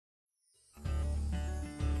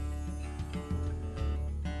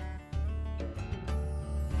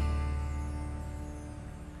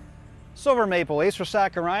Silver maple, Acer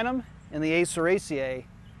saccharinum, and the Aceraceae,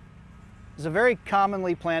 is a very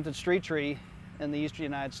commonly planted street tree in the eastern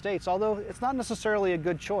United States, although it's not necessarily a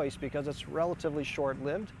good choice because it's relatively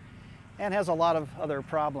short-lived and has a lot of other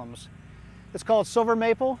problems. It's called silver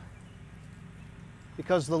maple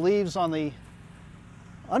because the leaves on the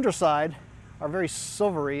underside are very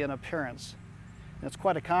silvery in appearance. And it's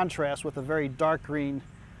quite a contrast with the very dark green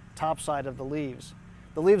top side of the leaves.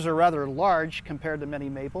 The leaves are rather large compared to many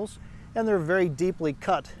maples, and they're very deeply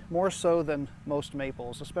cut, more so than most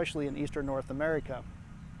maples, especially in eastern North America.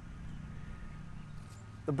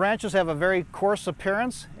 The branches have a very coarse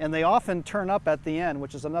appearance, and they often turn up at the end,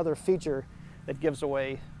 which is another feature that gives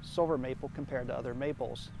away silver maple compared to other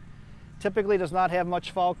maples. Typically does not have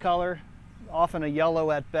much fall color, often a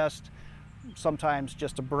yellow at best, sometimes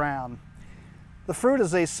just a brown. The fruit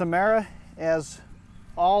is a samara, as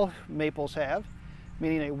all maples have,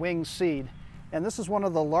 meaning a winged seed. And this is one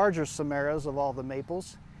of the larger samaras of all the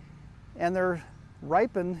maples. And they're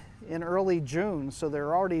ripened in early June, so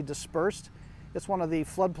they're already dispersed. It's one of the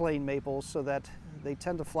floodplain maples, so that they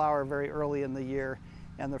tend to flower very early in the year,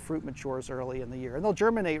 and the fruit matures early in the year. And they'll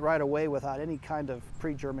germinate right away without any kind of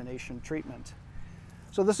pre-germination treatment.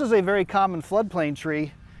 So this is a very common floodplain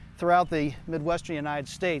tree throughout the Midwestern United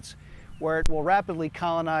States, where it will rapidly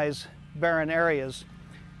colonize barren areas.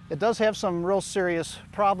 It does have some real serious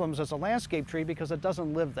problems as a landscape tree because it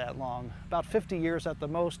doesn't live that long, about 50 years at the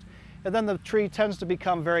most, and then the tree tends to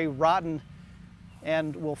become very rotten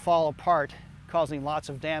and will fall apart, causing lots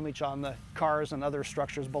of damage on the cars and other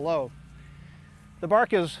structures below. The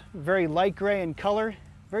bark is very light gray in color,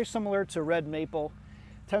 very similar to red maple.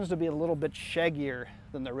 It tends to be a little bit shaggier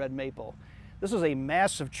than the red maple. This is a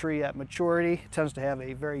massive tree at maturity. It tends to have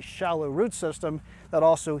a very shallow root system that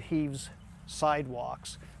also heaves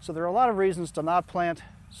sidewalks. So there are a lot of reasons to not plant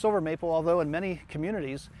silver maple, although in many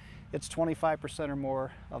communities it's 25% or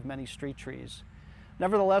more of many street trees.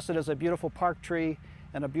 Nevertheless, it is a beautiful park tree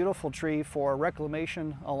and a beautiful tree for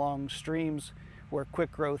reclamation along streams where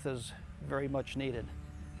quick growth is very much needed.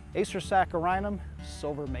 Acer saccharinum,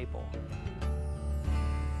 silver maple.